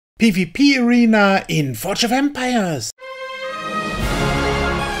PvPArena in Forge of Empires!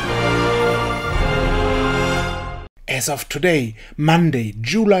 As of today, Monday,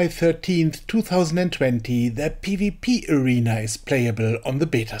 July 13th, 2020, the PvPArena is playable on the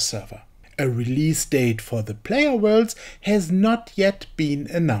beta server. A release date for the player worlds has not yet been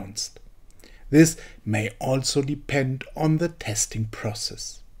announced. This may also depend on the testing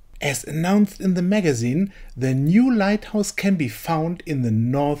process. As announced in the magazine, the new lighthouse can be found in the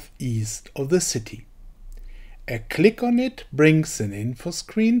northeast of the city. A click on it brings an info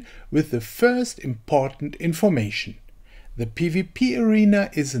screen with the first important information. The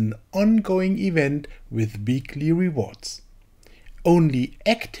PvPArena is an ongoing event with weekly rewards. Only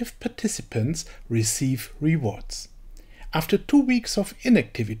active participants receive rewards. After 2 weeks of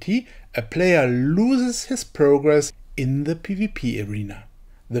inactivity, a player loses his progress in the PvPArena.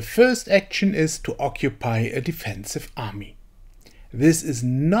 The first action is to occupy a defensive army. This is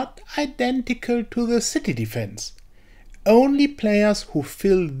not identical to the city defense. Only players who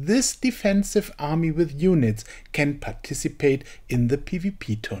fill this defensive army with units can participate in the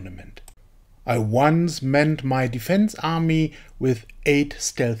PvP tournament. I once manned my defense army with 8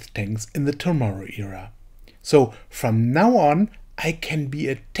 stealth tanks in the Tomorrow era. So from now on I can be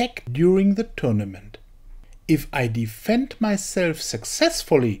attacked during the tournament. If I defend myself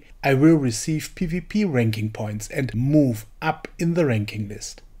successfully, I will receive PvP ranking points and move up in the ranking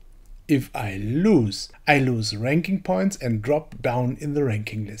list. If I lose ranking points and drop down in the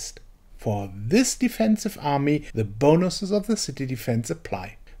ranking list. For this defensive army, the bonuses of the city defense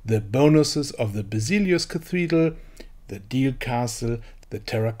apply. The bonuses of the Basilius Cathedral, the Deal Castle, the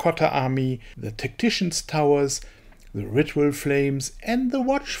Terracotta Army, the Tactician's Towers, the Ritual Flames and the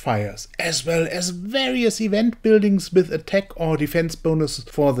Watchfires, as well as various event buildings with attack or defense bonuses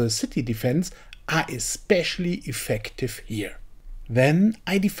for the city defense, are especially effective here. Then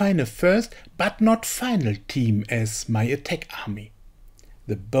I define a first but not final team as my attack army.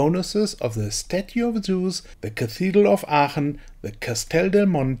 The bonuses of the Statue of Zeus, the Cathedral of Aachen, the Castel del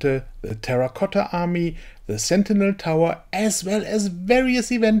Monte, the Terracotta Army, the Sentinel Tower, as well as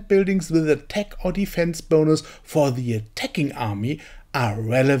various event buildings with attack or defense bonus for the attacking army are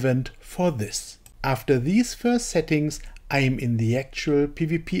relevant for this. After these first settings, I am in the actual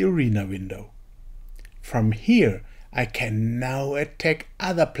PvPArena window. From here, I can now attack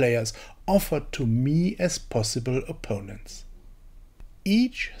other players offered to me as possible opponents.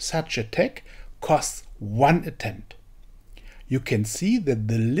 Each such attack costs 1 attempt. You can see that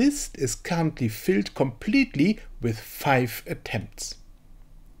the list is currently filled completely with 5 attempts.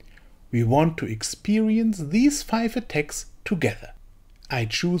 We want to experience these 5 attacks together. I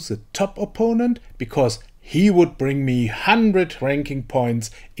choose the top opponent because he would bring me 100 ranking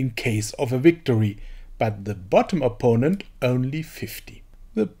points in case of a victory, but the bottom opponent only 50.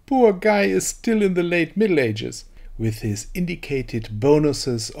 The poor guy is still in the late Middle Ages. With his indicated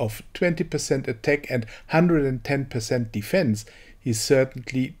bonuses of 20% attack and 110% defense, he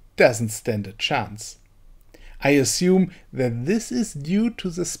certainly doesn't stand a chance. I assume that this is due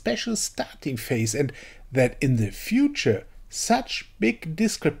to the special starting phase and that in the future such big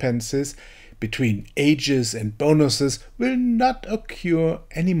discrepancies between ages and bonuses will not occur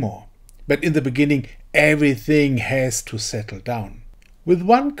anymore. But in the beginning everything has to settle down. With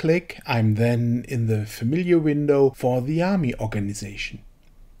one click, I'm then in the familiar window for the army organization.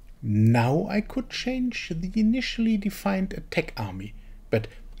 Now I could change the initially defined attack army, but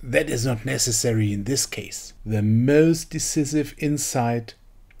that is not necessary in this case. The most decisive insight: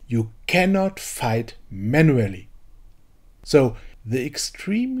 you cannot fight manually. So the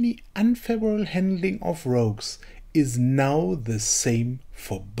extremely unfavorable handling of rogues is now the same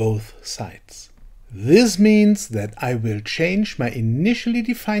for both sides. This means that I will change my initially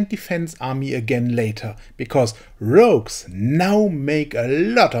defined defense army again later, because rogues now make a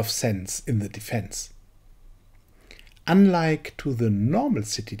lot of sense in the defense. Unlike to the normal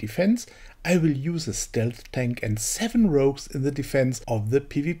city defense, I will use a stealth tank and 7 rogues in the defense of the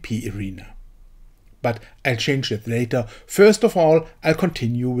PvPArena. But I'll change that later. First of all, I'll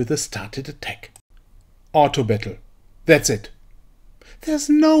continue with the started attack. Auto battle. That's it. There's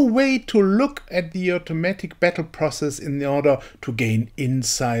no way to look at the automatic battle process in order to gain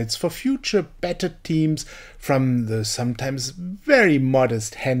insights for future better teams from the sometimes very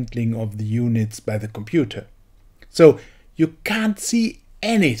modest handling of the units by the computer. So you can't see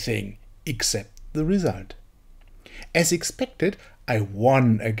anything except the result. As expected, I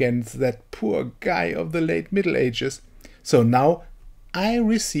won against that poor guy of the late Middle Ages, so now I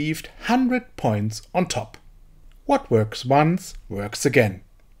received 100 points on top. What works once, works again.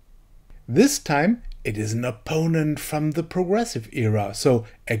 This time It is an opponent from the progressive era, so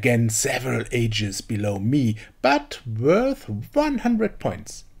again several ages below me, but worth 100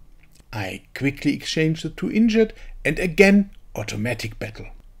 points. I quickly exchange the 2 injured and again automatic battle.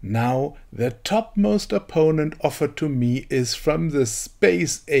 Now the topmost opponent offered to me is from the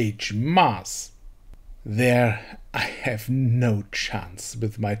Space Age Mars. There I have no chance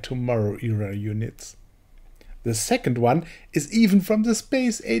with my Tomorrow Era units. The second one is even from the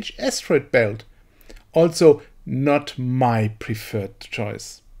Space Age Asteroid Belt. Also not my preferred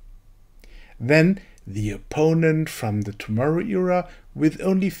choice. Then the opponent from the Tomorrow Era with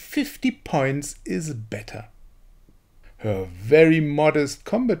only 50 points is better. Her very modest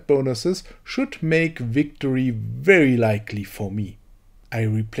combat bonuses should make victory very likely for me. I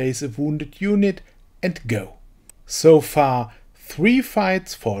replace a wounded unit and go. So far 3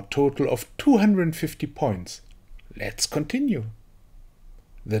 fights for a total of 250 points. Let's continue.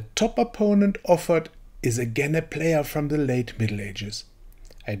 The top opponent offered is again a player from the late Middle Ages.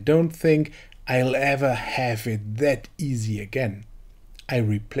 I don't think I'll ever have it that easy again. I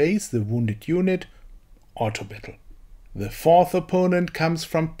replace the wounded unit, auto battle. The fourth opponent comes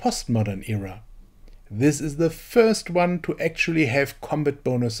from postmodern era. This is the first one to actually have combat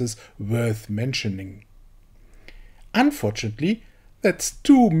bonuses worth mentioning. Unfortunately, that's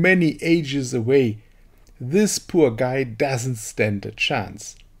too many ages away. This poor guy doesn't stand a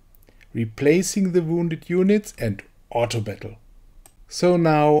chance. Replacing the wounded units and auto battle. So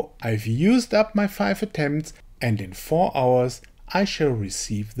now I've used up my 5 attempts and in 4 hours I shall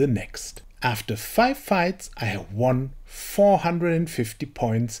receive the next. After 5 fights I have won 450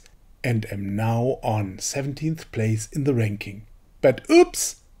 points and am now on 17th place in the ranking. But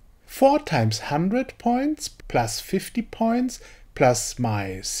oops! 4 times 100 points plus 50 points plus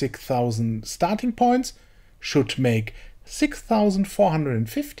my 6,000 starting points should make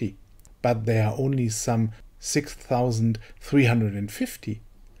 6,450. But there are only some 6,350.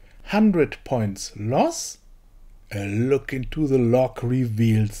 100 points loss? A look into the log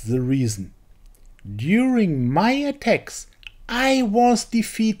reveals the reason. During my attacks, I was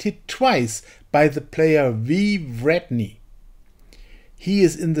defeated twice by the player V. Vredny. He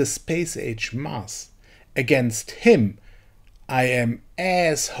is in the Space Age Mars. Against him, I am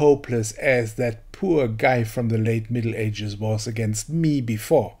as hopeless as that poor guy from the late Middle Ages was against me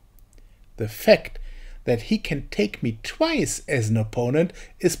before. The fact that he can take me twice as an opponent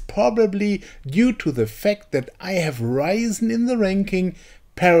is probably due to the fact that I have risen in the ranking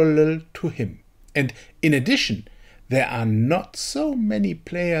parallel to him. And in addition, there are not so many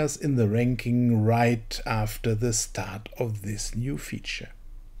players in the ranking right after the start of this new feature.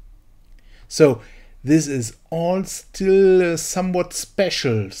 So this is all still a somewhat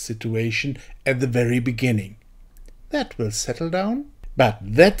special situation at the very beginning. That will settle down, but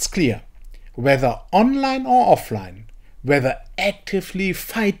that's clear. Whether online or offline, whether actively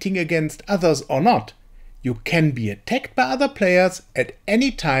fighting against others or not, you can be attacked by other players at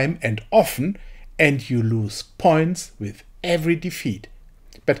any time and often, and you lose points with every defeat.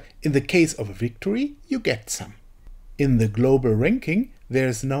 But in the case of a victory, you get some. In the global ranking, there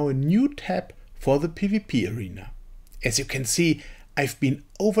is now a new tab for the PvPArena. As you can see, I've been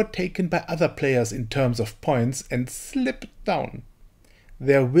overtaken by other players in terms of points and slipped down.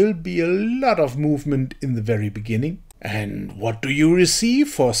 There will be a lot of movement in the very beginning. And what do you receive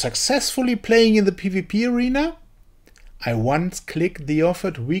for successfully playing in the PvPArena? I once clicked the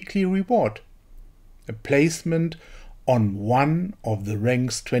offered weekly reward. A placement on one of the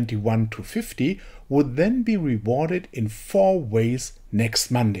ranks 21 to 50 would then be rewarded in 4 ways next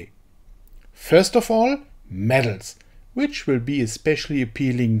Monday. First of all, medals, which will be especially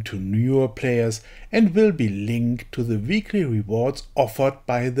appealing to newer players and will be linked to the weekly rewards offered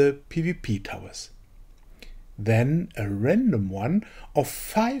by the PvP towers. Then a random one of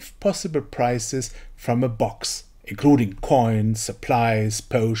 5 possible prizes from a box, including coins, supplies,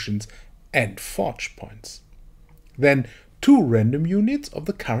 potions and forge points. Then 2 random units of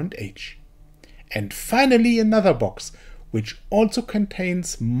the current age. And finally another box, which also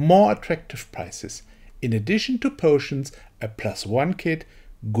contains more attractive prizes. In addition to potions, a +1 kit,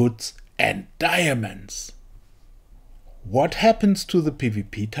 goods and diamonds. What happens to the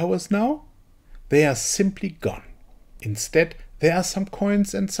PvP towers now? They are simply gone. Instead, there are some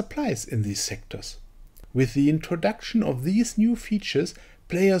coins and supplies in these sectors. With the introduction of these new features,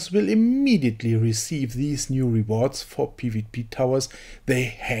 players will immediately receive these new rewards for PvP towers they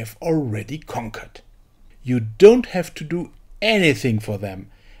have already conquered. You don't have to do anything for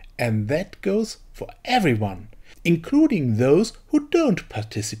them. And that goes for everyone, including those who don't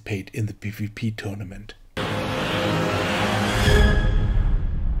participate in the PvP tournament.